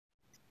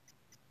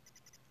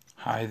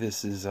Hi,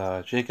 this is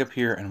Jacob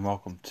here, and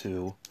welcome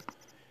to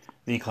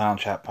the Clown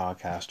Chat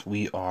podcast.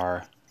 We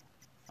are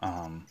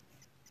um,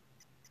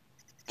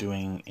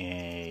 doing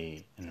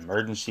an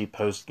emergency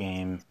post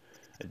game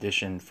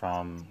edition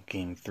from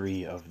Game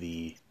 3 of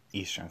the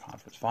Eastern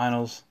Conference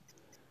Finals,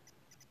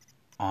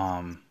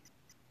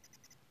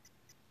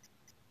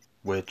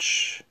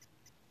 which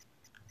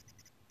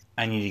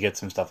I need to get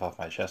some stuff off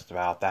my chest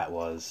about. That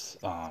was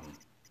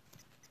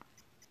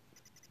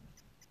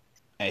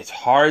it's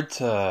hard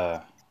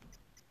to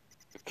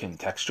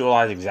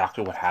contextualize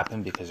exactly what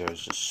happened because there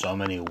was just so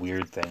many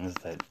weird things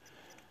that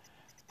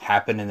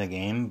happened in the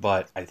game,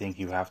 but I think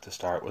you have to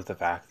start with the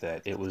fact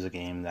that it was a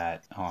game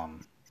that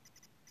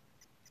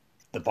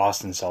the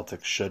Boston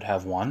Celtics should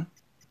have won,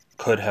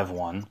 could have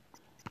won,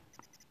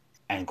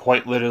 and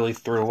quite literally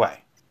threw away.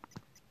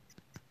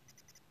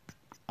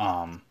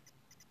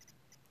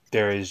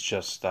 There is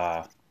just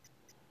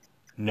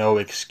no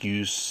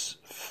excuse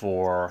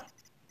for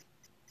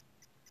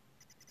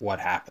what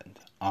happened.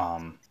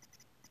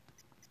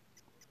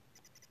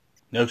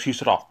 No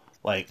excuse at all.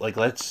 Like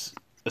let's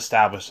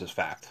establish this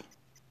fact.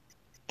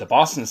 The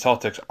Boston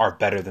Celtics are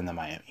better than the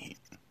Miami Heat.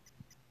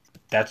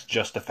 That's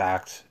just a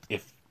fact.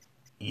 If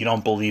you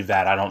don't believe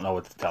that, I don't know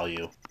what to tell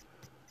you.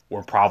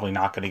 We're probably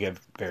not going to get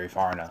very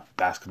far in a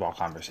basketball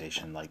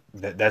conversation. Like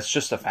that's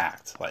just a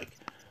fact. Like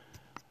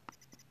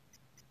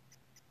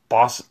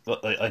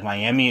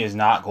Miami is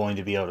not going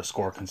to be able to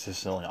score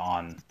consistently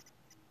on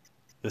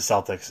the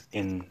Celtics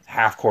in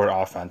half court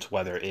offense,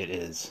 whether it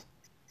is,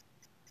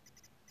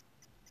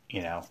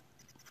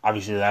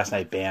 obviously last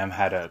night Bam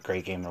had a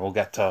great game, and we'll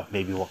get to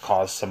maybe what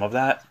caused some of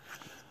that.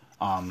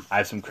 I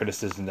have some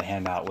criticism to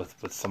hand out with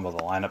some of the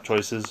lineup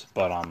choices,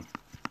 but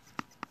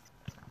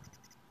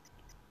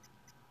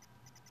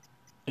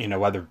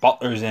whether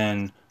Butler's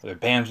in, whether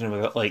Bam's in,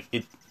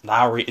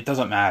 Lowry, it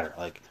doesn't matter.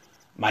 Like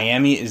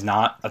Miami is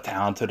not a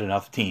talented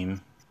enough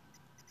team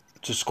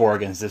to score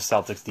against this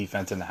Celtics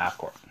defense in the half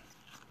court.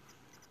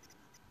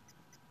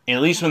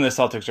 At least when the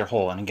Celtics are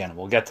whole, and again,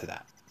 we'll get to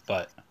that.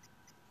 But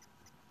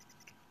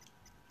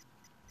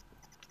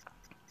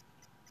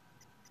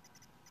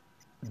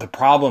the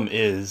problem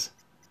is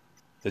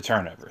the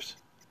turnovers.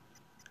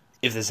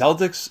 If the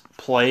Celtics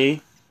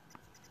play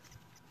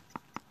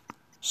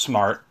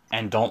smart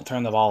and don't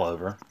turn the ball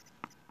over,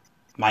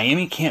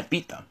 Miami can't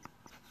beat them.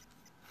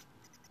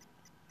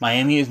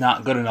 Miami is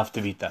not good enough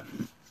to beat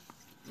them.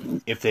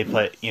 If they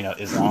play,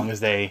 as long as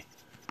they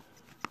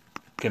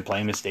can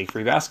play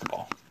mistake-free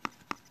basketball.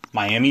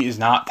 Miami is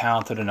not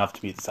talented enough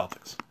to beat the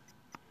Celtics.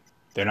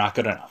 They're not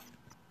good enough.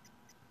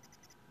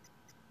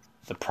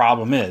 The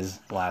problem is,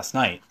 last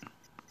night,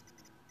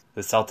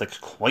 the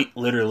Celtics quite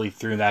literally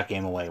threw that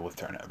game away with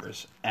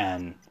turnovers.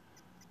 And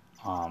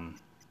that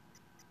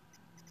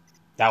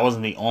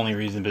wasn't the only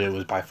reason, but it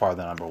was by far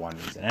the number one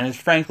reason. And it's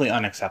frankly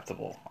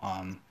unacceptable.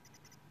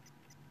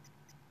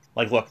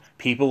 Look,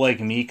 people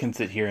like me can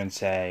sit here and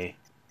say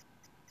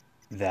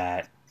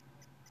that,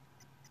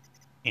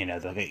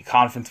 the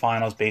conference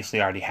finals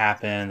basically already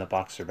happened, the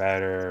Bucks are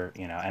better,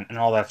 and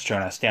all that's true,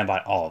 and I stand by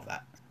all of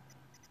that.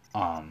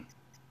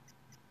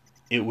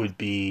 It would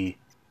be,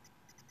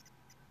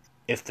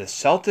 if the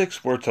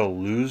Celtics were to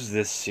lose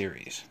this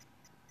series,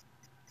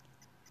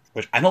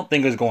 which I don't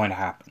think is going to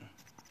happen.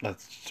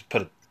 Let's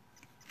just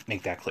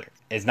make that clear.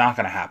 It's not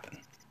going to happen.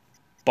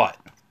 But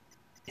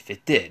if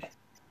it did,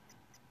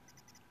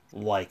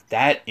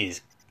 that is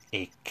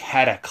a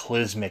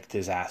cataclysmic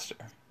disaster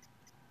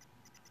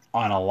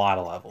on a lot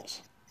of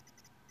levels.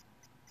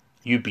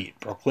 You beat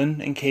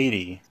Brooklyn and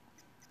KD.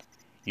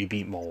 You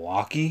beat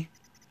Milwaukee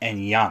and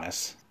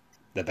Giannis,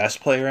 the best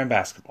player in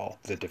basketball,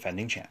 the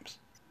defending champs.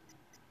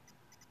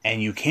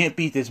 And you can't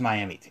beat this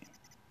Miami team.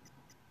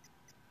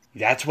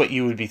 That's what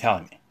you would be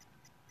telling me.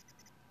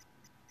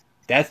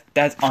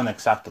 That's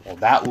unacceptable.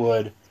 That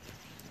would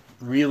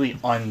really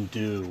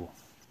undo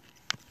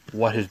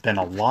what has been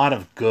a lot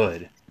of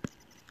good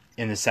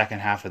in the second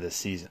half of this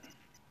season.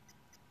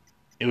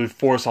 It would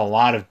force a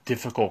lot of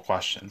difficult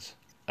questions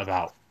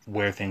about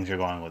where things are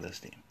going with this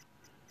team.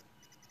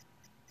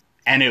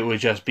 And it would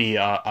just be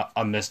a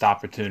missed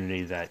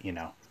opportunity that,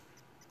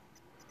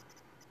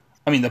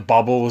 the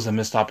bubble was a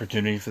missed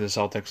opportunity for the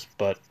Celtics,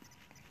 but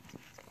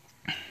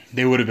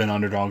they would have been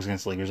underdogs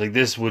against the Lakers.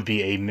 This would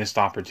be a missed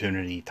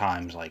opportunity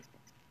times,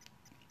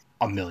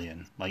 a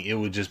million. It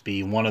would just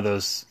be one of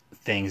those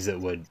things that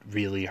would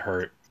really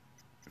hurt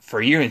for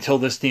a year until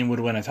this team would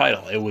win a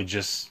title. It would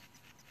just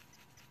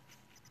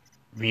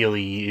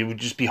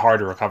be hard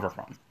to recover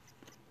from.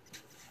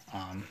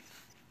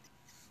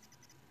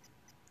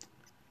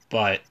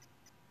 But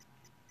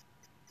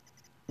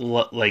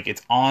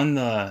it's on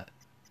the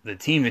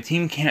team. The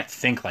team can't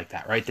think like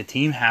that, right? The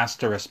team has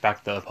to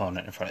respect the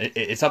opponent in front.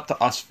 It's up to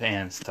us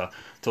fans to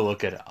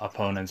look at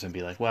opponents and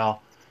be like,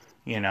 well,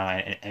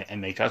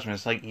 and make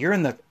judgments. You're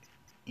in the,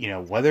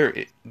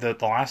 whether the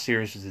last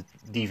series is the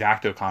de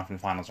facto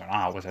conference finals or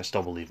not, which I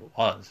still believe it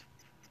was.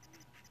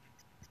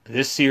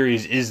 This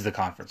series is the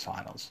conference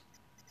finals.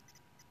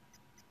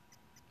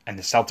 And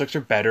the Celtics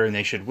are better and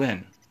they should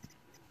win.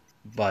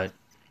 But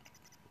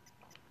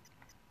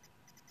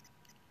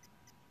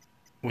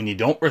when you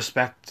don't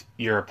respect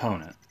your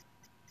opponent,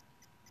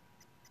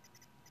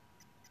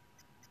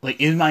 like,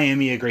 is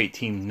Miami a great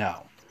team?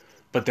 No.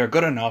 But they're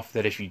good enough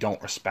that if you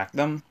don't respect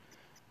them,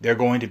 they're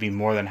going to be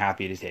more than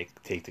happy to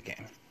take the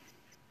game.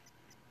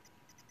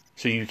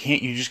 So you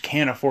just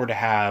can't afford to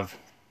have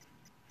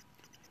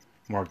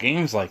more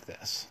games like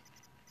this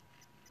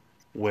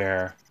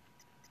where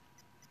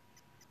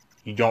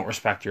you don't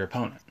respect your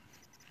opponent.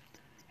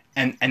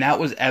 And that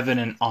was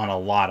evident on a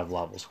lot of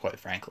levels, quite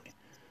frankly.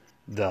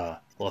 The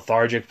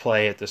lethargic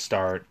play at the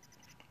start,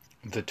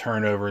 the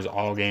turnovers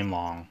all game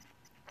long,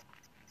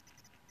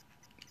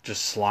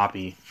 just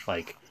sloppy.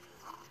 Like,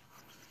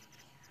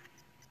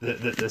 the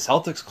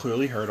Celtics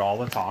clearly heard all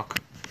the talk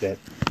that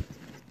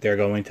they're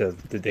going to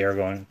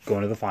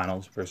the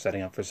finals. We're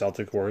setting up for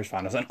Celtics Warriors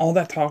finals, and all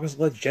that talk is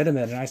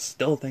legitimate. And I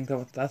still think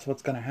that that's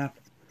what's going to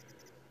happen.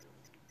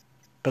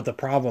 But the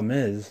problem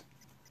is,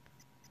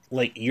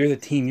 like, you're the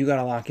team. You got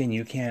to lock in.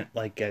 You can't,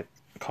 like, get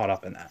caught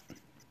up in that.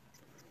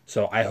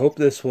 So I hope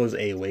this was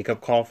a wake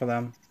up call for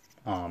them.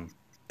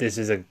 This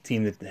is a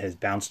team that has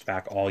bounced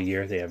back all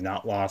year. They have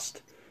not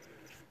lost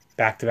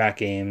back-to-back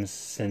games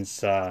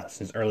since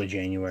early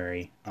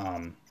January.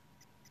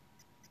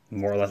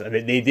 More or less,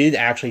 they did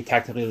actually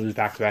technically lose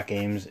back-to-back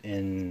games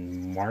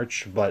in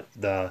March, but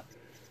the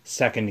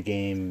second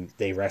game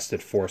they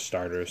rested 4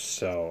 starters.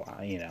 So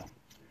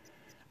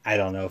I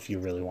don't know if you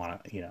really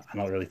want to. I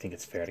don't really think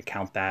it's fair to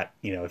count that.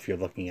 If you're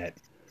looking at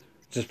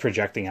just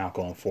projecting out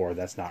going forward,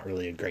 that's not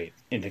really a great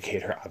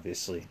indicator,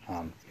 obviously.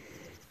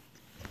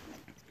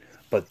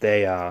 But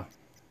this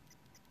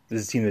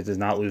is a team that does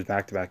not lose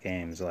back-to-back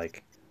games.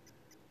 Like,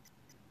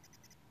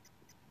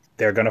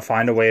 they're going to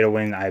find a way to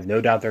win. I have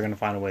no doubt they're going to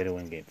find a way to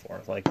win Game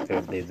 4. Like,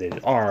 they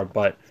are,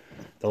 but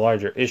the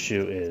larger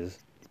issue is,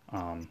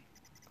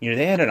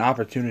 they had an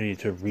opportunity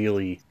to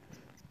really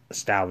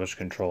establish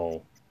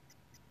control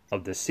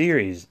of the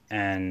series,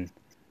 and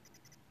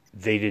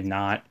they did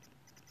not.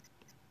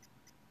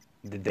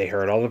 They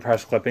heard all the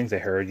press clippings. They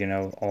heard,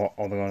 all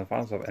the going to the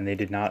final stuff, and they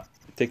did not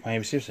take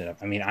Miami seriously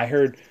enough. I mean, I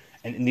heard,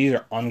 and these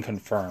are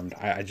unconfirmed.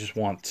 I just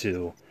want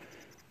to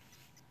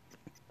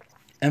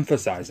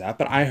emphasize that,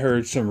 but I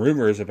heard some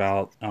rumors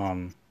about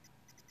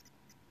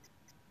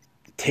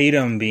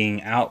Tatum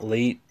being out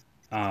late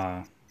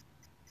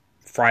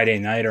Friday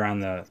night around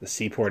the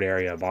Seaport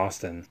area of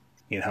Boston,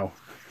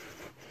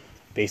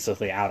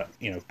 basically out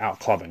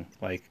clubbing.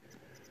 Like,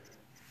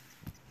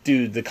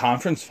 dude, the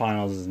conference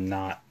finals is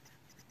not,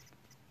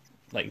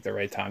 like, the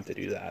right time to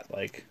do that.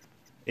 Like,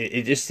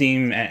 it just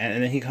seemed,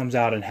 and then he comes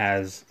out and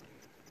has,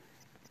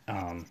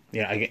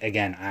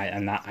 again,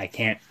 I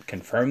can't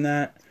confirm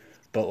that,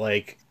 but,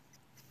 like,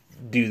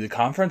 dude, the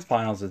conference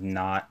finals is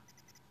not,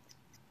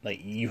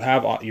 like, you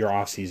have your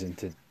off season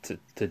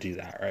to do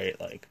that, right?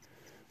 Like,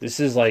 this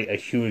is, like, a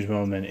huge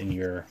moment in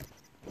your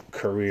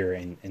career,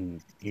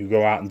 and you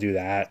go out and do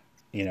that,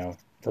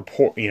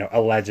 report,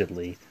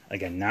 allegedly,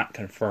 again, not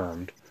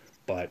confirmed,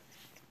 but,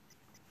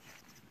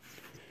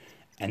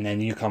 and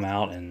then you come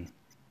out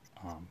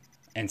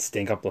and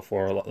stink up the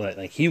floor.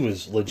 Like, he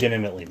was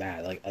legitimately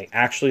mad. Like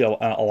actually, a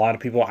lot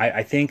of people,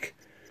 I think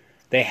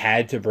they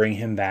had to bring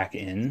him back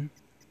in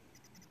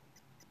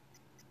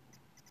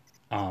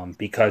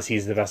because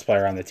he's the best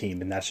player on the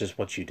team, and that's just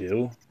what you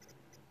do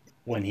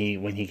when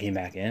he came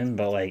back in.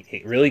 But, like,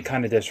 it really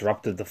kind of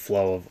disrupted the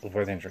flow of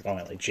where things were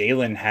going. Like,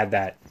 Jalen had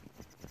that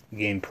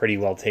game pretty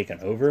well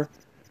taken over.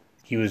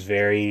 He was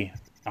very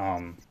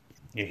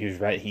he was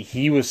right.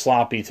 He was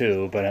sloppy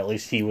too, but at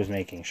least he was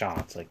making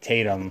shots. Like,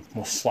 Tatum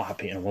was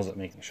sloppy and wasn't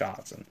making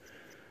shots, and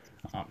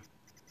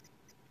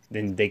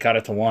then they got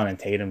it to 1, and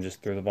Tatum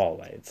just threw the ball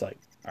away. It's like,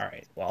 all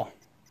right, well,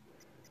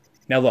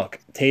 now look,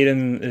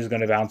 Tatum is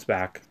going to bounce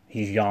back.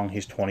 He's young.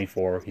 He's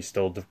 24. He's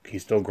still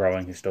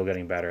growing. He's still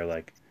getting better.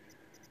 Like,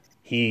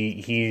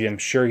 I'm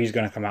sure he's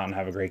going to come out and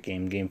have a great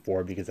game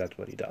 4, because that's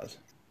what he does.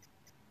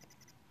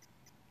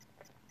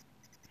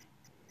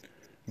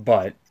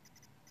 But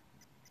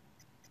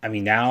I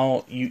mean,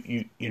 now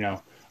you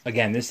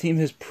again, this team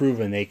has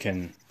proven they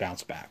can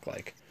bounce back.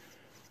 Like,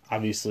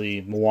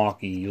 obviously,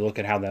 Milwaukee, you look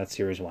at how that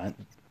series went.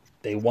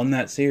 They won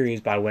that series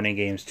by winning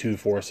games 2,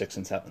 4, 6,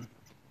 and 7.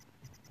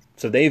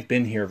 So they've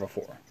been here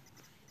before.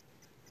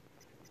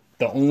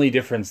 The only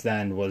difference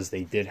then was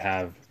they did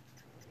have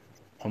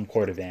home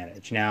court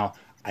advantage. Now,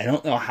 I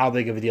don't know how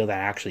big of a deal that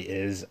actually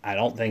is. I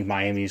don't think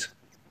Miami's,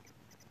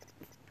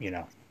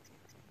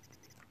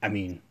 I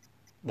mean,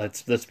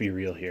 let's be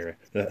real here.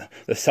 The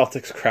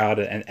Celtics crowd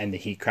and the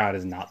Heat crowd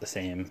is not the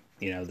same.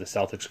 The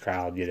Celtics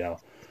crowd,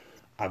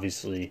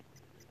 obviously,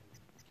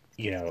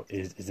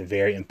 is a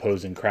very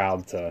imposing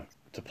crowd to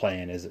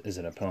play in as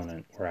an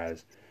opponent,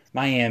 whereas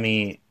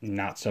Miami,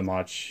 not so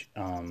much.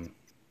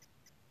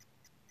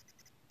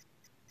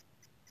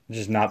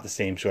 Just not the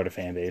same sort of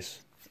fan base.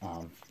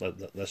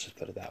 Let's just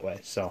put it that way.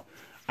 So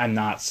I'm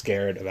not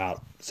scared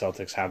about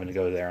Celtics having to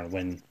go there and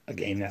win a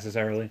game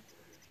necessarily.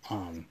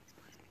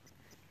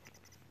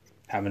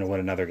 Having to win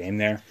another game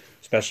there,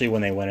 especially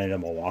when they went into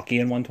Milwaukee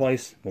and won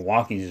twice.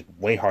 Milwaukee's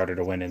way harder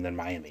to win in than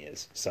Miami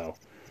is. So,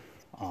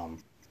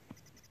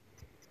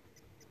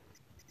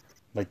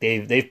 Like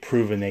they've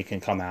proven they can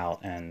come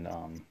out and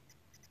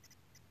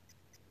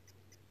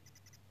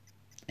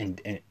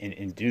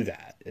do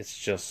that. It's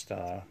just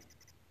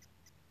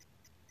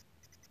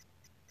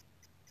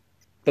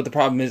but the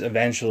problem is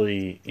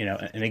eventually,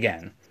 and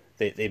again,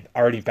 they've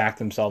already backed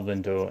themselves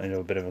into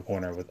a bit of a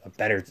corner with a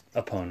better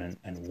opponent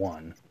and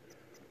won.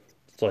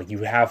 So like you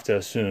have to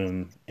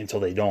assume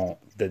until they don't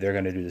that they're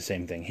going to do the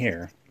same thing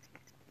here.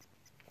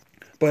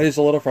 But it's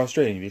a little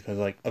frustrating because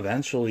like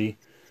eventually,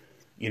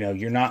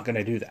 you're not going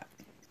to do that.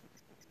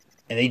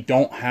 And they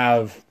don't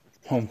have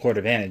home court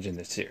advantage in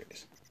this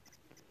series.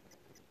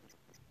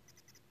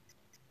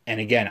 And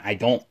again,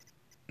 I'm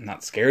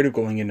not scared of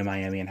going into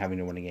Miami and having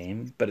to win a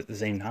game, but at the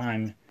same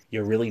time,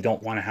 you really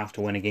don't want to have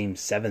to win a game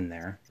 7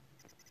 there.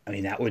 I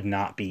mean, that would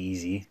not be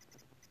easy.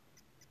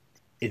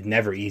 It's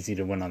never easy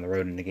to win on the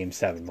road in a game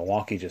 7.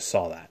 Milwaukee just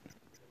saw that.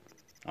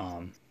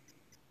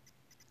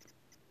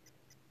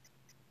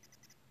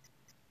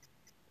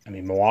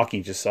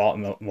 Milwaukee just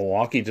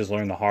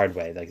learned the hard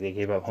way. Like they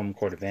gave up home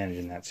court advantage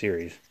in that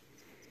series,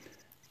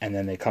 and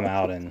then they come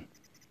out and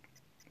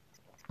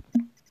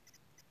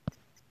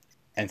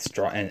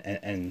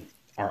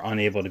are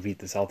unable to beat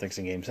the Celtics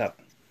in Game 7.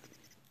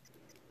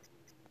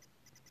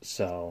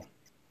 So,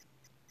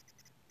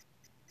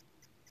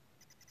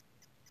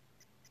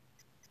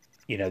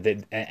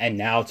 and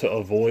now to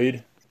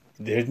avoid,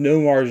 there's no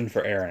margin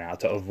for error now.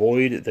 To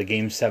avoid the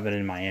Game 7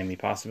 in Miami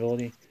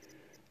possibility,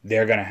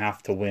 they're going to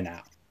have to win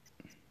out.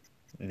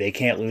 They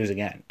can't lose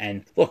again.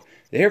 And look,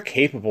 they're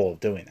capable of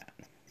doing that.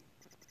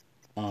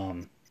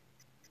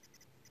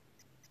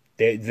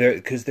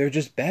 Because they're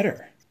just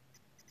better.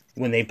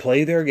 When they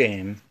play their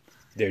game,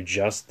 they're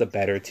just the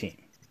better team.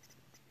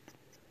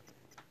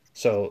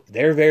 So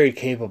they're very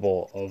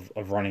capable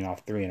of running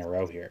off 3 in a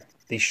row here.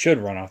 They should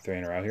run off 3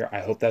 in a row here. I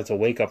hope that's a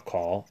wake-up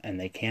call, and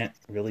they can't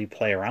really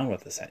play around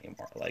with this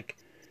anymore. Like,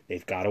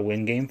 they've got to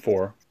win Game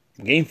 4.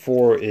 Game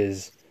 4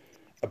 is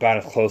about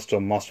as close to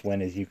a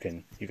must-win as you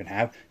can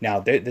have.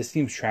 Now, this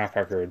team's track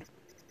record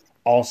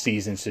all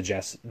season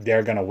suggests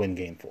they're going to win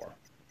Game 4.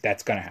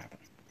 That's going to happen.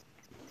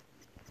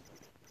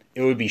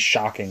 It would be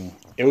shocking.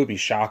 It would be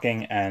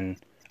shocking and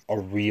a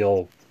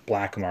real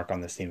black mark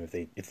on this team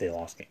if they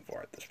lost Game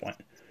 4 at this point.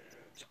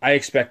 So I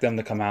expect them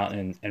to come out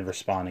and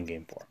respond in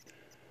Game 4.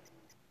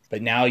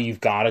 But now you've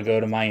got to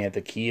go to Miami.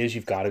 The key is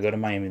you've got to go to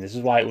Miami. This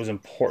is why it was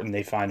important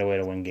they find a way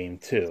to win Game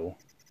 2.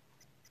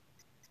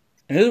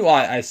 And this is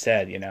why I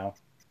said,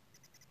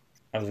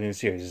 I was in the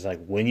series. It's like,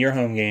 win your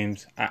home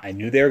games. I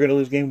knew they were going to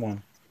lose Game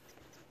 1.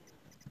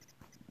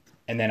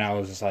 And then I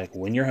was just like,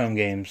 win your home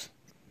games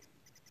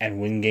and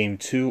win Game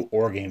 2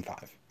 or Game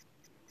 5.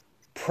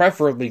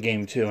 Preferably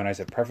Game 2. And I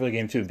said preferably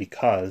Game 2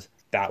 because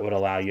that would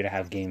allow you to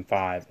have Game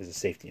 5 as a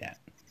safety net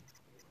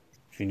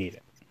if you need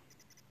it.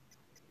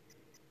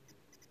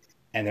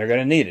 And they're going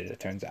to need it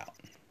turns out.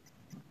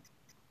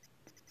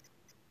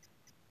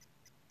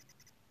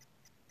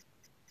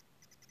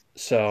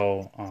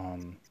 So,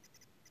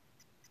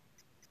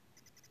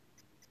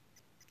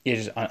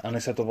 it's just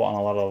unacceptable on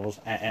a lot of levels.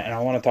 And I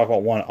want to talk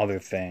about one other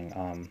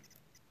thing.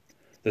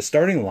 The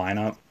starting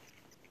lineup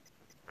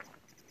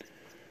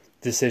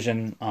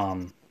decision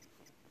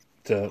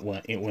to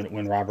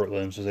when Robert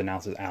Williams was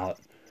announced as out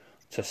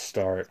to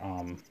start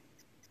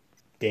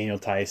Daniel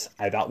Theis,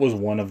 I thought was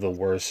one of the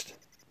worst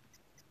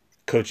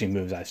coaching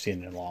moves I've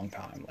seen in a long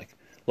time. Like,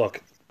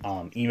 look,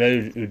 Ime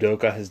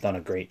Udoka has done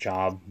a great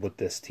job with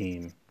this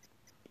team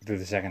through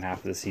the second half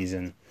of the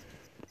season.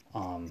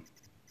 I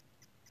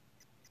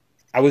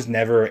was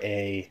never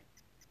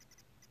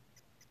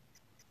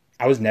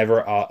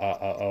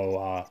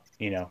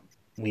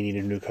we need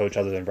a new coach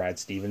other than Brad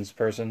Stevens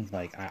person.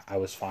 Like I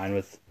was fine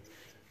with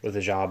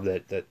the job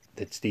that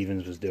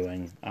Stevens was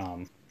doing.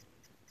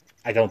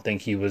 I don't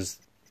think he was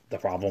the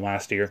problem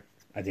last year.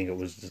 I think it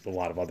was just a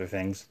lot of other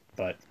things,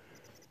 but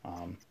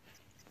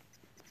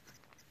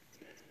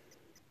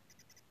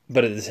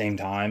at the same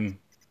time,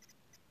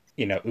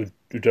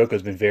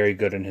 Udoka's been very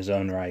good in his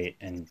own right,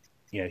 and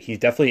he's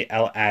definitely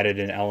added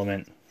an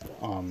element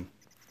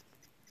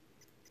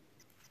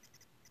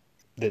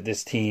that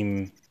this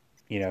team,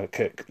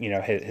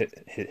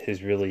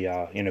 has really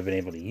been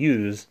able to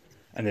use,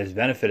 and there's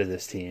benefit of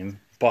this team.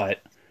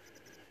 But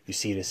you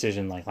see a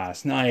decision like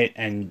last night,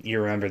 and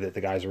you remember that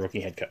the guy's a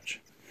rookie head coach.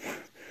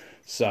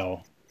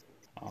 So,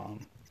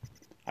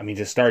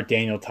 to start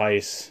Daniel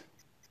Theis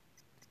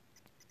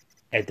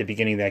at the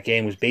beginning of that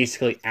game was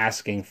basically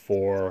asking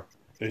for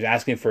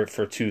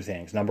two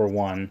things. Number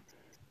one,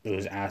 it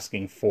was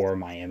asking for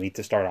Miami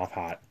to start off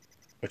hot,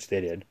 which they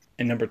did.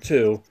 And number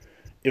two,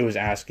 it was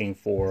asking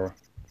for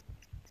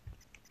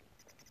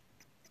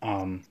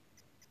Bam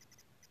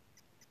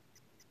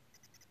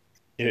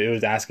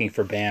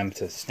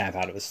to snap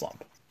out of his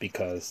slump,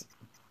 because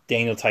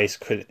Daniel Theis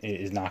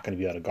is not going to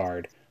be able to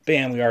guard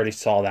Bam. We already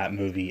saw that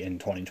movie in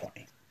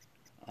 2020.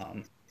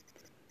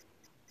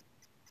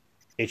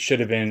 It should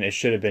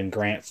have been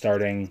Grant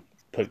starting,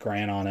 put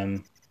Grant on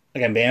him.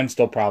 Again, Bam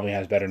still probably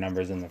has better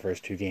numbers than the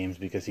first 2 games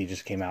because he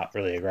just came out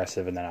really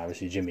aggressive, and then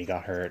obviously Jimmy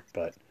got hurt.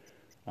 But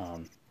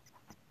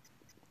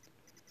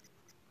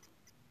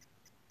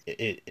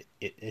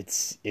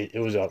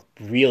it was a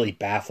really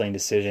baffling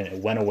decision.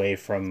 It went away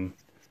from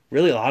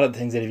really a lot of the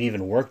things that have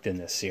even worked in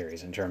this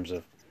series in terms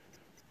of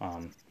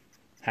um,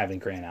 having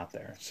Grant out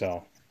there.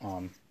 So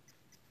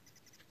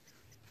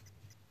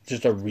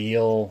just a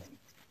real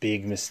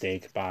big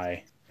mistake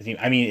by the team.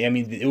 I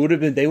mean, it would have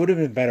been they would have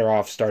been better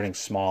off starting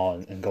small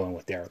and going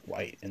with Derek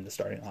White in the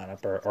starting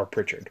lineup or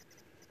Pritchard.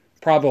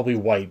 Probably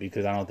White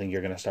because I don't think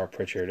you're going to start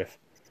Pritchard if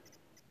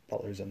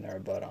Butler's in there,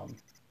 but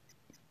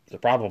so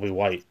probably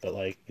White. But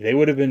like they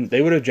would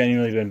have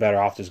genuinely been better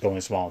off just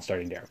going small and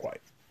starting Derek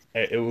White.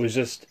 It was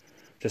just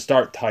to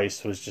start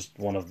Tice was just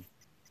one of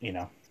you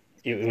know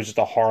it was just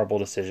a horrible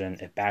decision.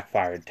 It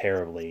backfired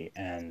terribly,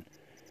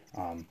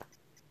 um,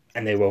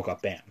 and they woke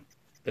up Bam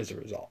as a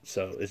result.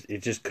 So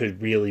it just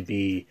could really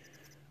be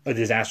a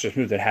disastrous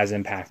move that has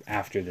impact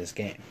after this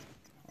game.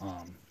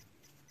 Um,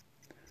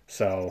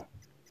 so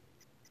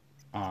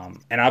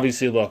and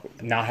obviously, look,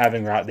 not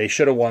having they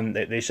should have won.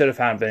 They should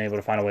have been able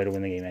to find a way to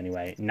win the game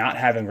anyway. Not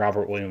having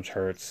Robert Williams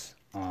hurts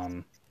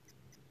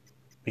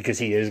because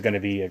he is going to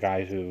be a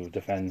guy who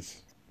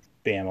defends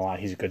Bam a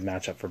lot. He's a good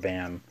matchup for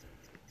Bam.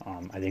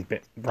 I think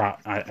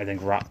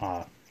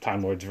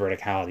Time Lord's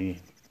verticality,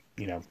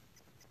 you know,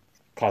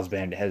 caused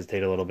Bam to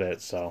hesitate a little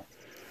bit. So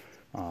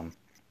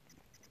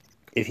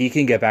if he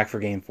can get back for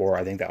Game 4,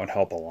 I think that would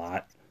help a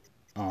lot.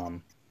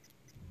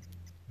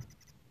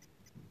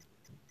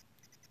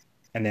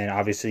 And then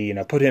obviously,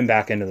 put him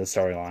back into the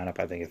starting lineup.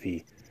 I think if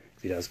he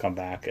does come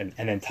back, and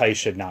then Tice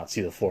should not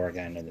see the floor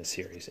again in this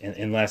series,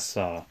 unless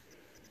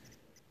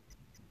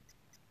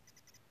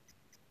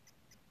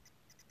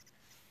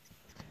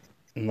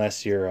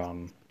you're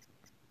a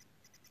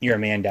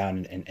man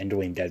down and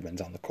Dwayne Dedman's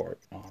on the court.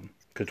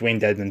 Because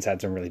Dwayne Dedman's had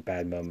some really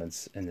bad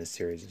moments in this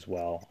series as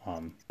well.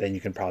 Then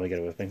you can probably get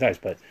away with playing Tice.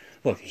 But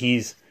look,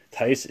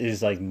 Tice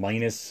is like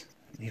minus.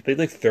 He's played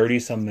like 30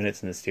 some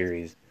minutes in this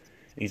series.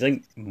 He's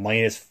like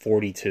minus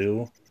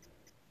 42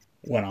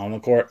 when on the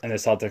court, and the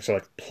Celtics are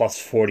like plus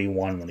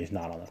 41 when he's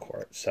not on the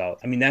court. So,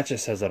 I mean, that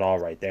just says it all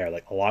right there.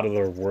 Like, a lot of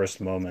their worst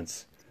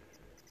moments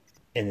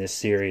in this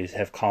series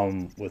have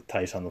come with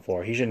Tice on the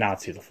floor. He should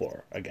not see the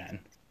floor again,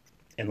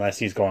 unless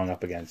he's going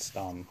up against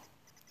Dwayne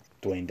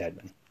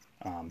Dedman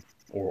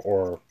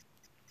or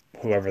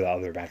whoever the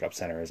other backup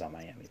center is on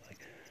Miami. Like,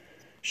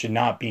 should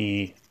not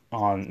be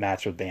on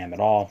match with Bam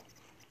at all.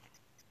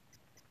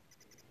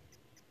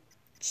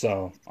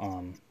 So,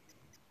 and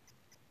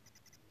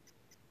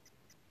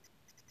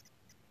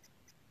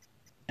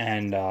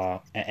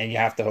you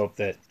have to hope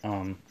that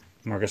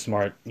Marcus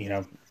Smart,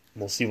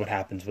 we'll see what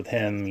happens with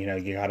him.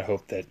 You got to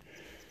hope that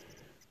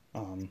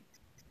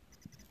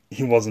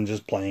he wasn't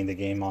just playing the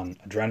game on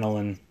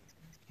adrenaline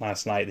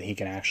last night, that he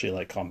can actually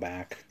like come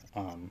back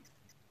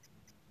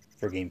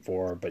for Game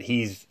 4. But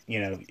he's,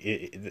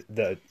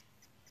 the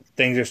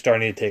things are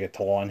starting to take a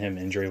toll on him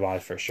injury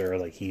wise for sure.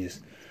 Like,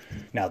 he's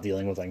now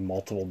dealing with like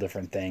multiple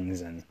different things,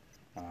 and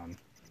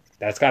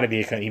that's got to be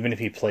even if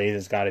he plays,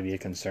 it's got to be a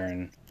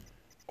concern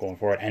going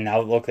forward. And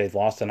now look, they've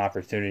lost an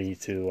opportunity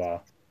to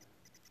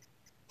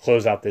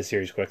close out this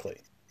series quickly.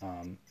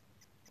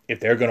 If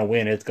they're going to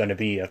win, it's going to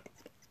be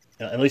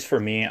at least for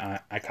me.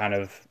 I kind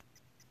of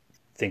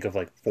think of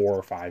like 4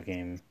 or 5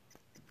 game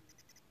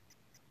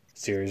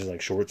series as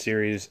like short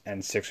series,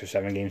 and 6 or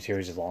 7 game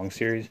series as long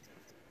series.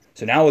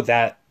 So now with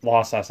that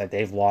loss last night,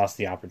 they've lost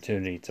the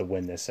opportunity to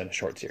win this in a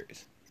short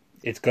series.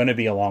 It's going to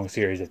be a long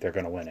series if they're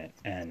going to win it,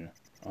 and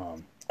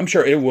I'm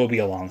sure it will be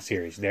a long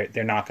series.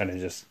 They're not going to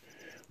just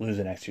lose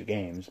the next 2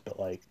 games, but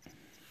like,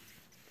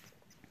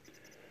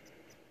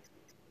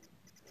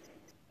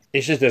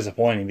 it's just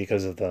disappointing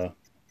because of the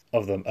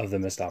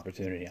missed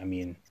opportunity. I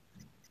mean,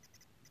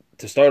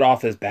 to start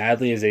off as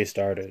badly as they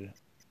started,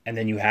 and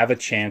then you have a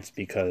chance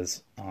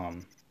because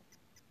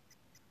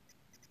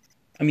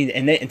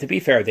and to be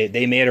fair,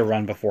 they made a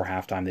run before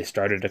halftime. They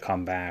started to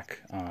come back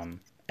and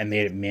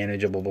made it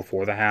manageable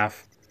before the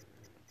half,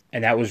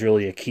 and that was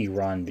really a key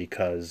run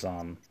because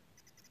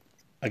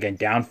again,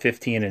 down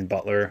 15 in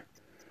Butler,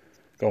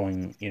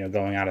 going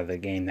out of the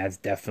game. That's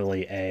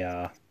definitely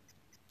a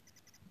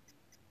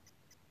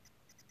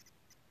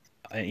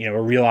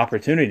real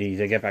opportunity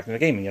to get back in the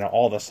game. And,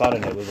 all of a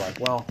sudden it was like,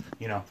 well,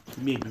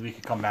 maybe we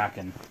could come back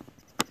and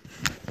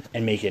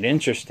make it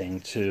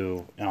interesting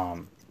to,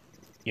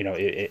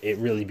 it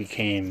really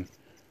became,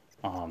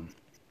 oh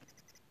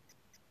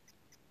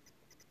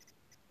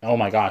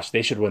my gosh,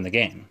 they should win the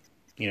game.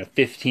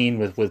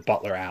 15 with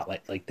Butler out,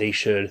 like they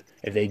should,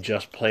 if they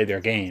just play their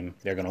game,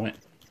 they're going to win.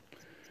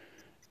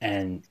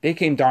 And they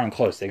came darn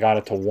close. They got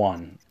it to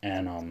 1.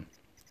 And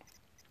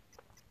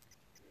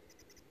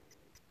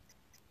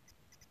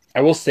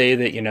I will say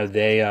that,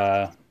 they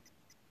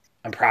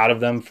I'm proud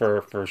of them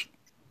for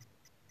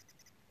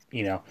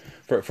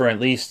at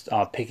least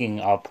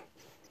picking up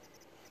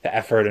the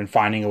effort and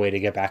finding a way to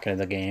get back into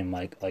the game.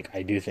 Like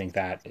I do think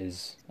that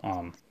is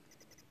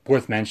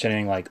worth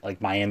mentioning.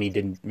 Like Miami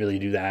didn't really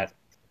do that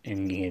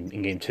in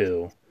game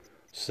 2.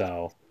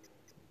 So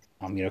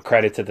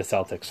credit to the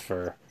Celtics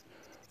for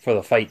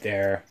the fight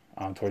there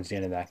towards the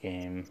end of that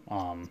game.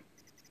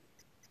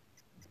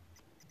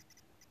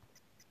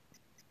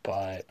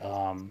 But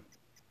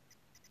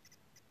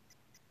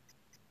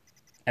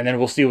and then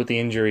we'll see what the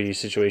injury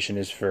situation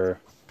is for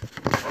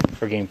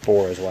Game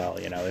 4 as well.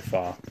 You know,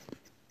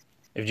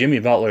 if Jimmy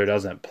Butler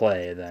doesn't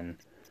play, then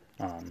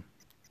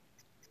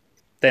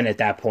at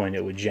that point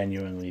it would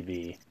genuinely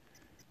be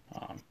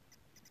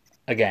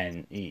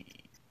again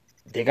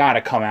they got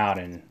to come out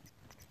and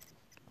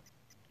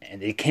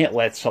they can't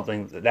let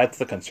something that's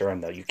the concern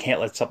though. You can't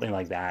let something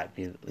like that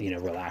be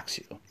relax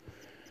you.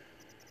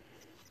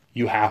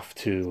 You have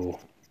to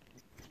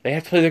they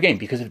have to play their game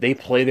because if they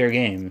play their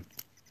game,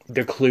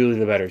 they're clearly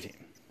the better team.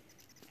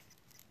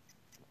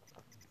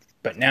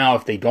 But now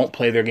if they don't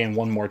play their game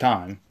one more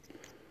time,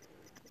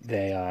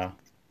 they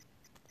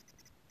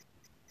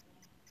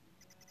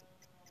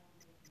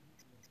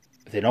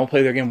if they don't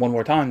play their game one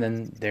more time,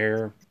 then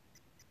they're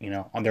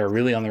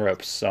really on the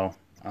ropes. So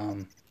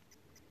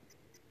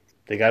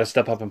they got to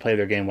step up and play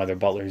their game whether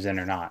Butler's in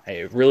or not.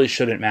 It really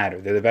shouldn't matter.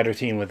 They're the better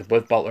team with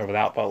Butler,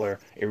 without Butler.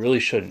 It really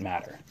shouldn't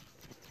matter.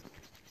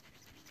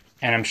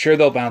 And I'm sure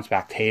they'll bounce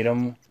back.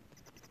 Tatum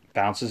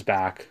bounces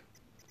back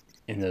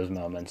in those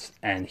moments,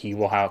 and he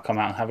will come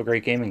out and have a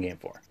great game in Game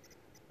 4.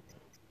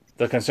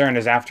 The concern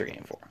is after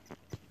Game 4,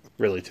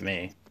 really, to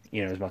me,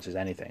 as much as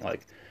anything.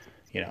 Like,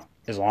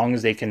 as long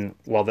as they can...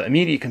 Well, the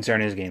immediate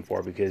concern is Game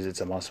 4 because it's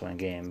a must-win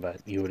game,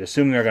 but you would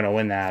assume they're going to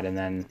win that, and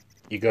then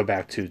you go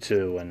back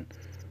 2-2,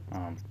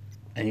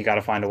 and you got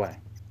to find a way.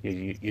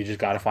 You just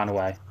got to find a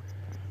way.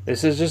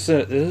 This is just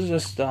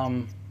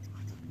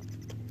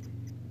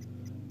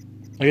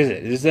like I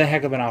said, this is a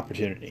heck of an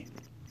opportunity.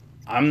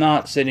 I'm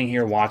not sitting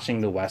here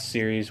watching the West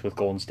series with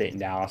Golden State and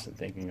Dallas and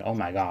thinking, oh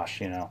my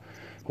gosh,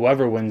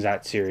 whoever wins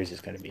that series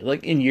is going to be.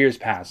 Like in years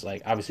past,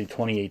 like obviously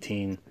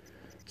 2018,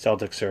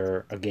 Celtics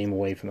are a game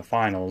away from the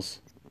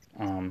finals.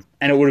 And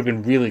it would have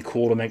been really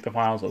cool to make the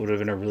finals. It would have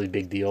been a really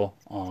big deal.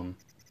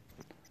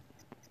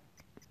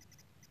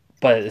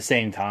 But at the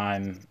same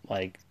time,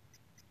 like,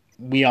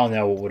 we all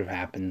know what would have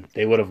happened.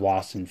 They would have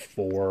lost in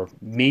 4,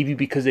 maybe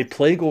because they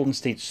play Golden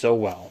State so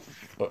well.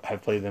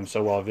 Have played them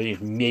so well.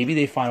 Maybe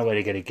they find a way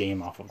to get a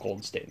game off of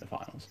Golden State in the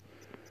finals.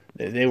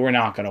 They were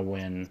not going to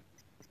win,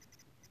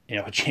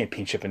 a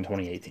championship in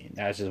 2018.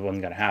 That just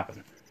wasn't going to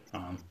happen.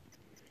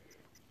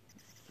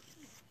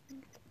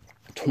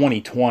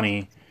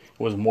 2020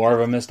 was more of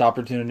a missed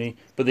opportunity,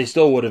 but they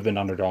still would have been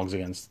underdogs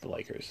against the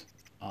Lakers.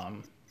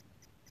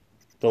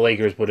 The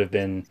Lakers would have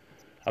been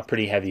a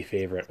pretty heavy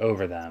favorite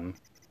over them.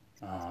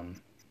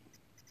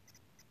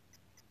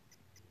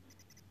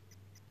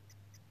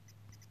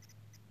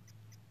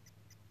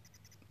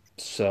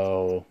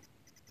 So,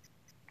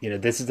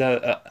 this is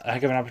a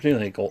heck of an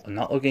opportunity. I'm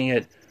not looking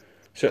at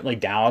certainly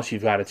Dallas.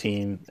 You've got a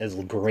team as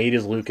great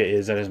as Luka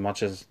is, and as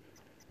much as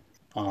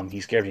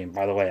he's scared me. And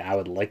by the way,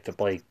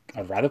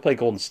 I'd rather play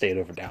Golden State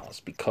over Dallas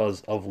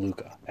because of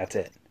Luka. That's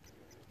it.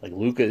 Like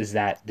Luka is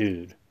that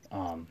dude.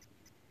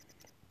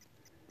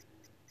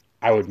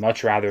 I would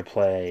much rather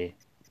play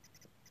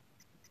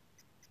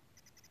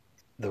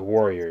the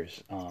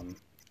Warriors.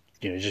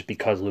 Just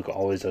because Luka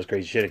always does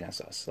crazy shit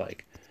against us.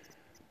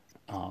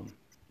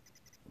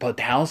 But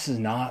Dallas is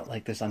not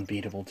like this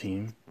unbeatable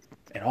team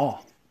at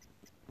all.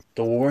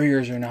 The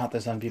Warriors are not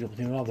this unbeatable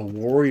team at all. The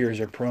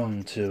Warriors are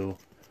prone to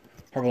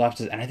horrible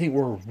lapses, and I think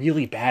we're a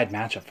really bad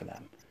matchup for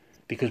them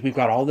because we've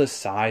got all this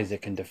size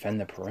that can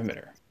defend the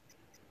perimeter.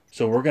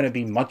 So we're going to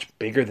be much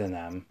bigger than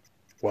them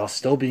while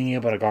still being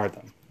able to guard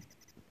them.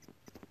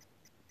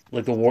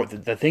 Like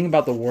the thing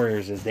about the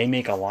Warriors is they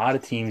make a lot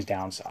of teams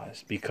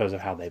downsize because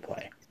of how they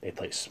play. They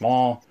play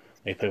small.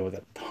 They play with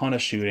a ton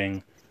of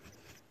shooting.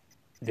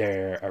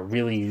 They're a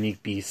really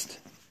unique beast.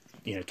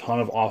 Ton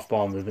of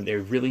off-ball movement. They're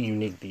a really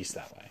unique beast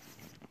that way.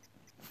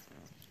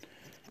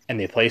 And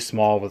they play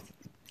small with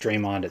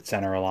Draymond at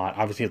center a lot.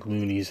 Obviously,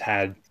 Looney's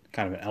had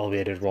kind of an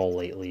elevated role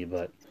lately,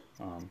 but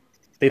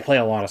they play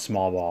a lot of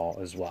small ball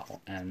as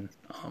well. And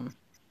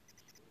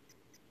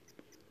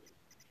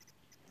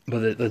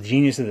but the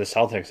genius of the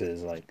Celtics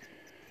is like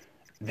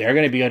they're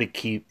going to be able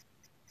to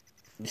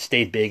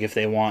stay big if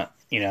they want.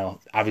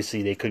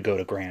 Obviously they could go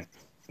to Grant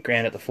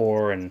at the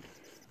 4 and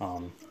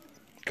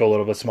go a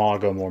little bit smaller,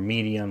 go more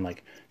medium.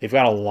 Like they've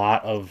got a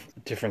lot of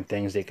different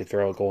things they could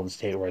throw at Golden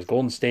State, whereas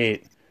Golden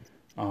State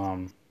is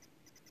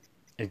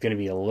going to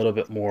be a little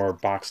bit more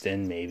boxed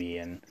in maybe.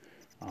 And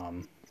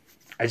I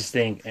just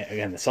think,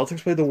 again, the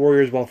Celtics played the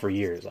Warriors well for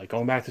years. Like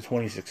going back to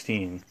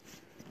 2016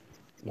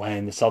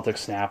 when the Celtics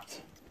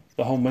snapped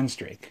the home win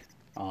streak.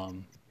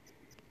 The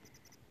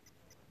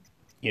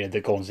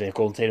Golden State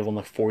have won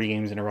like 40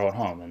 games in a row at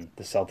home, and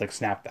the Celtics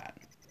snapped that.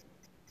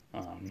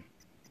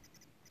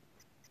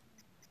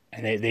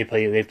 And they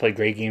play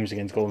great games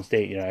against Golden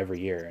State, every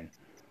year,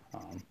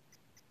 and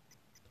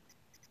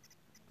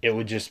it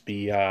would just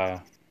be.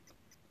 I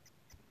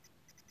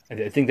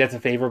think that's a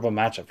favorable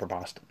matchup for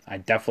Boston. I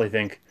definitely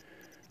think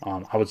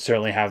I would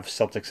certainly have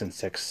Celtics in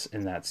 6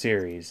 in that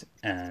series,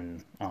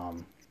 and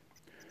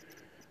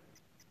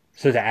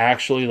so to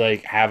actually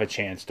like have a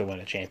chance to win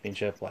a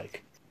championship,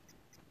 like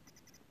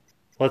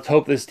let's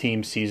hope this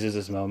team seizes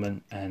this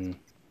moment and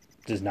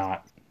does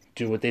not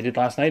do what they did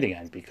last night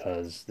again,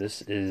 because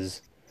this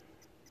is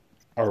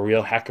a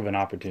real heck of an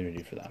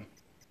opportunity for them.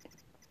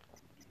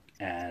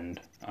 And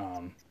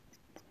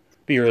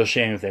be a real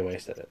shame if they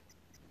wasted it.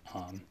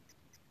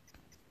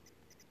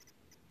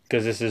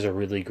 Because this is a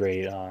really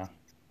great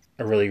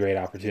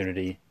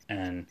opportunity.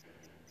 And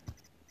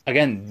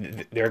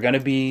again, they're going to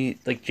be,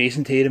 like,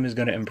 Jason Tatum is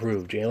going to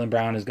improve. Jaylen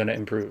Brown is going to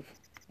improve.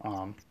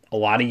 A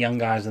lot of young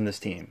guys on this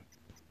team.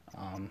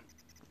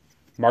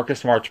 Marcus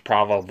Smart's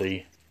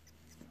probably,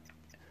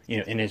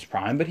 in his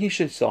prime, but he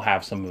should still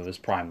have some of his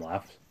prime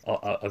left,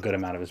 a good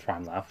amount of his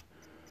prime left.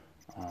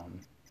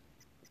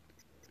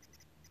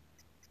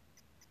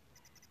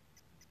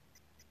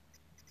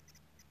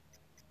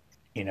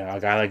 A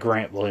guy like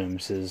Grant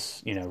Williams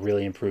is,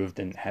 really improved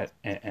and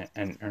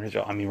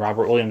I mean,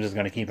 Robert Williams is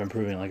going to keep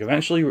improving. Like,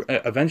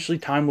 eventually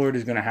Time Lord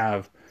is going to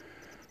have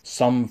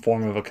some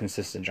form of a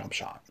consistent jump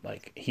shot.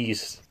 Like,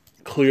 he's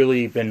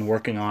clearly been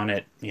working on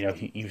it.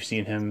 You've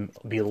seen him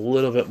be a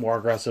little bit more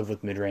aggressive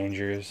with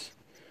mid-rangers.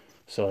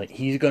 So, like,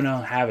 he's going to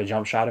have a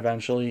jump shot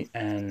eventually,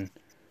 and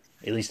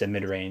at least a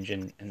mid-range,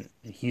 and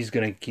he's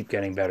going to keep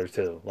getting better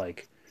too.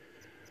 Like,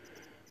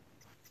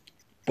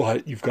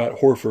 but you've got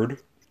Horford,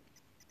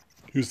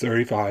 who's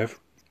 35,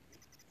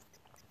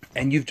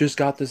 and you've just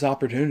got this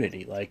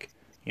opportunity. Like,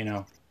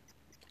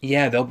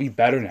 yeah, they'll be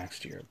better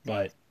next year,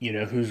 but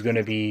who's going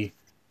to be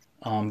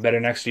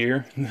better next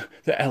year?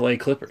 The LA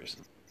Clippers.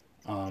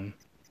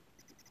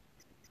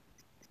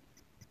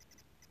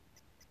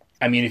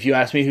 I mean, if you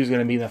ask me who's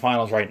going to be in the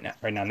finals right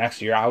now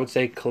next year, I would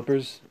say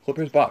Clippers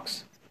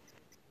Bucks.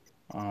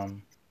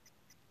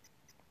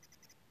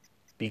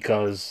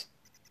 Because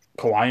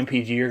Kawhi and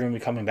PG are going to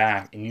be coming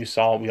back, and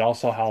we all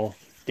saw how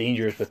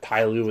dangerous with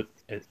Ty Lue,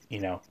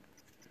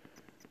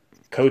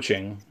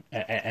 coaching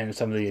and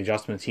some of the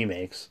adjustments he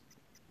makes,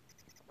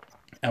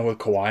 and with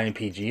Kawhi and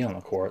PG on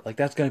the court, like,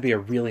 that's going to be a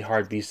really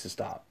hard beast to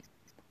stop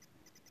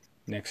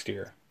next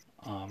year.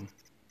 And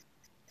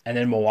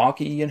then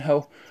Milwaukee,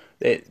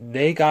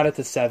 they got it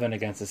to 7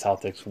 against the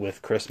Celtics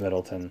with Chris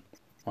Middleton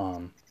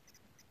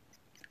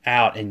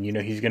out, and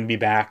he's going to be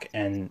back,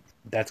 and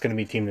that's going to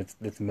be a team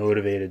that's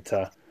motivated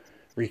to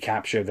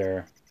recapture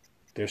their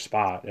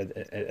spot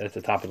at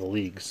the top of the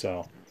league.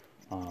 So,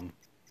 and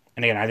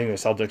again, I think the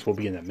Celtics will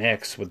be in the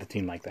mix with a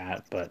team like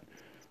that. But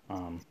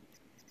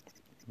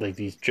like,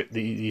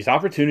 these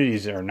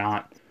opportunities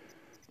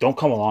don't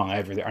come along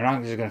are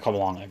not just going to come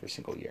along every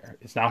single year.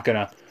 It's not going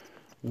to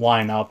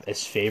line up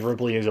as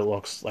favorably as it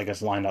looks like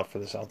it's lined up for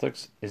the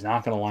Celtics. It's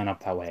not going to line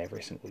up that way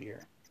every single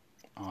year.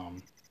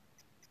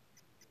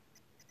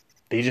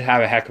 They just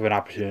have a heck of an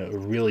opportunity to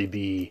really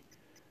be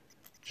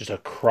just a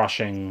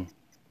crushing.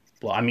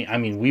 Well, I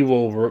mean, we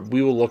will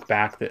look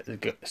back,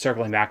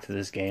 circling back to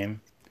this game.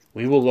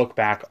 We will look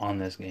back on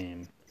this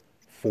game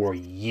for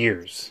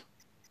years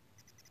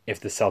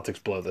if the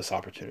Celtics blow this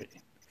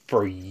opportunity.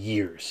 For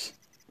years,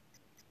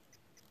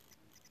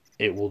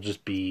 it will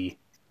just be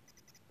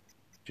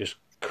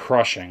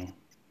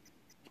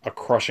a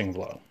crushing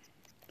blow.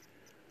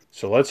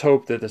 So let's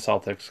hope that the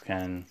Celtics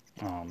can,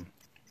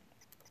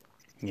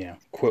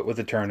 quit with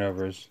the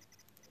turnovers,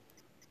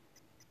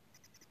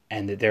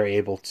 and that they're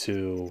able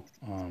to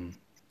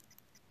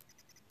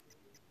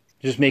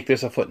just make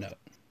this a footnote.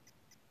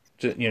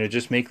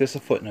 Just make this a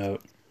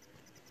footnote.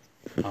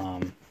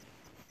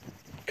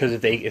 Because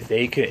if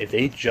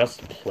they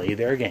just play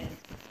their game,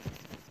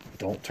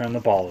 don't turn the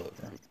ball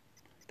over.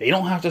 They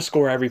don't have to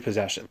score every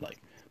possession. Like,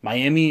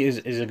 Miami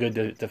is a good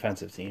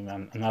defensive team.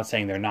 I'm not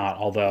saying they're not,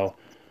 although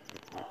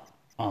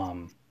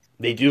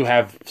they do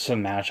have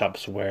some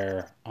matchups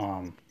where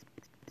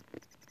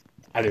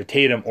either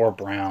Tatum or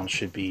Brown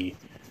should be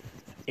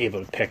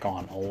able to pick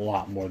on a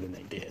lot more than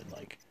they did.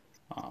 Like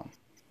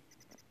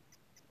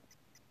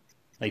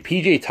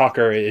PJ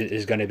Tucker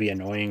is going to be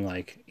annoying.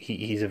 Like,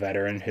 he's a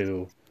veteran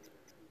who,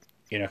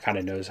 kind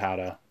of knows how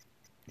to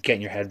get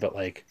in your head. But,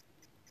 like,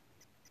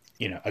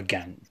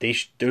 again,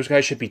 those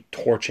guys should be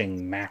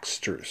torching Max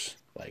Strus.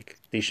 Like,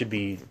 they should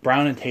be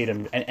Brown and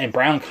Tatum, and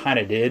Brown kind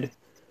of did.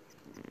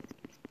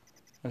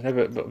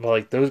 But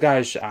like, those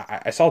guys,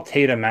 I saw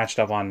Tatum matched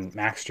up on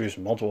Max Strus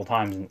multiple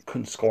times and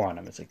couldn't score on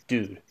him. It's like,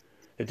 dude,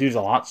 the dude's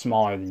a lot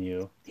smaller than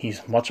you.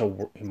 He's much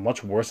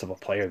worse of a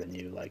player than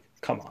you. Like,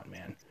 come on,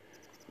 man.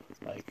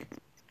 Like,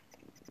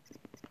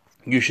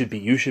 you should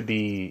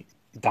be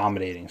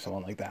dominating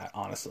someone like that,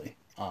 honestly.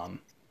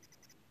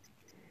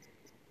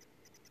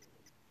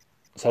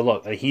 So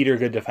look, the Heat are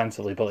good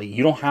defensively, but, like,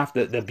 you don't have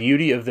to. The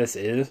beauty of this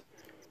is,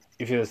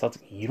 if you're the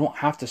Celtics, you don't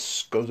have to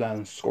go down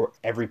and score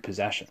every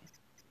possession.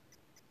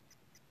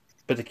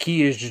 But the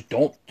key is, just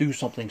don't do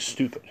something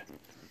stupid.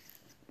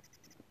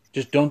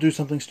 Just don't do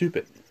something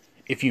stupid.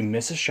 If you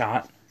miss a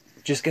shot,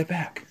 just get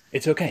back.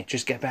 It's okay.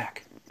 Just get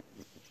back.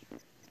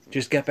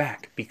 Just get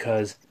back,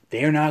 because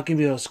they are not going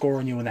to be able to score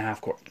on you in the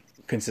half court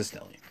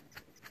consistently.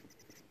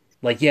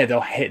 Like, yeah,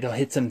 they'll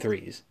hit some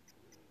threes.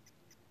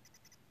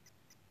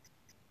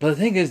 But the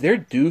thing is, they're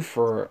due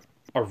for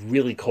a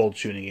really cold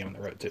shooting game on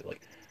the road too.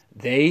 Like,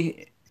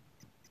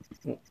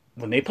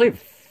 when they played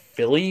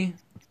Philly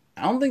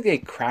I don't think they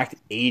cracked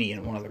 80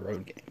 in one of the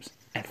road games.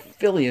 And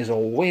Philly is a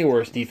way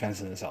worse defense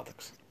than the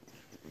Celtics.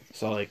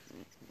 So, like,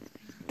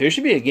 there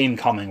should be a game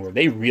coming where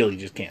they really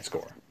just can't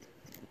score.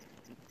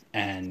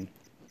 And,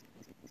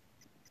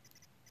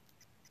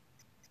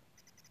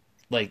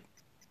 like,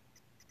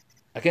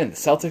 again, the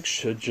Celtics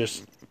should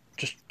just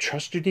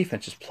trust your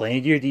defense. Just play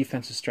into your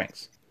defensive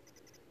strengths.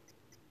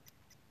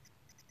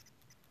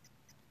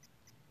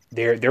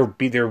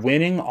 They're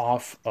winning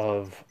off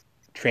of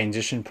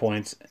transition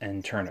points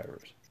and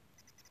turnovers.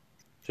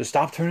 So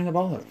stop turning the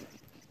ball over.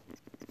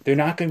 They're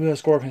not going to be able to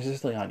score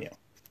consistently on you,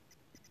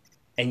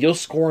 and you'll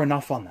score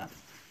enough on them.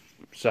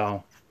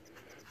 So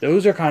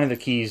those are kind of the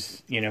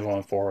keys,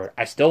 going forward.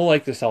 I still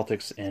like the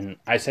Celtics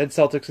I said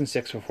Celtics in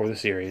 6 before the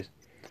series.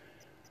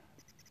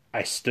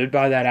 I stood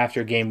by that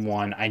after game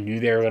 1. I knew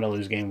they were going to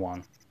lose game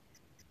 1.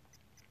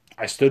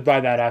 I stood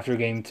by that after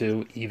game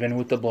 2, even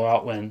with the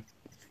blowout win.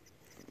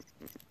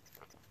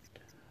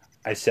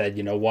 I said,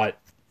 you know what?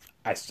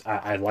 I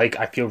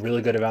feel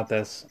really good about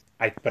this.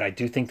 But I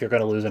do think they're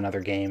going to lose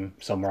another game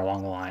somewhere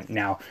along the line.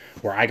 Now,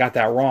 where I got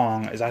that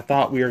wrong is I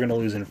thought we were going to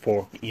lose in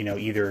 4,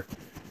 either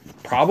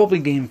probably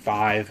game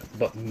 5,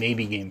 but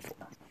maybe game 4.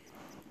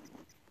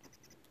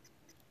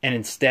 And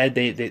instead,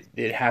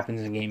 it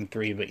happens in game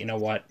 3. But you know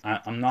what?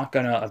 I'm not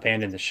going to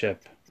abandon the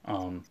ship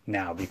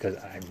now, because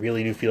I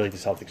really do feel like the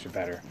Celtics are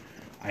better.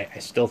 I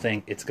still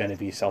think it's going to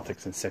be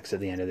Celtics in 6 at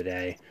the end of the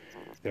day.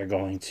 They're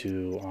going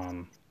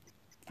to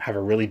have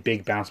a really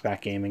big bounce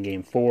back game in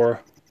game 4.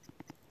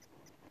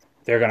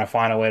 They're going to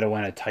find a way to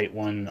win a tight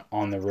one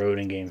on the road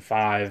in game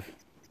 5.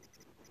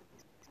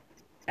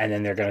 And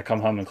then they're going to come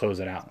home and close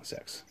it out in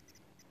 6.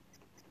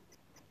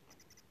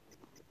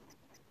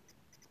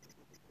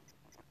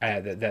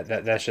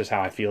 That's just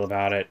how I feel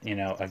about it.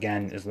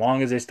 Again, as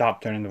long as they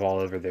stop turning the ball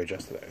over, they're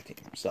just a better team.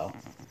 So,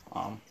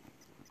 I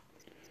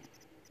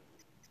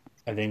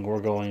think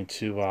we're going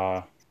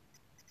to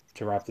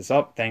wrap this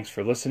up. Thanks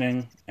for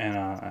listening, and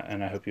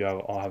I hope you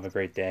all have a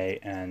great day.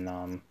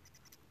 And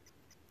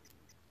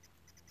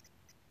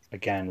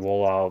again,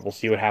 we'll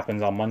see what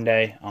happens on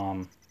Monday.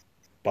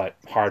 But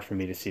hard for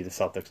me to see the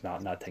Celtics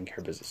not taking care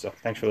of business. So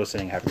thanks for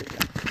listening. Have a great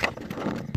day.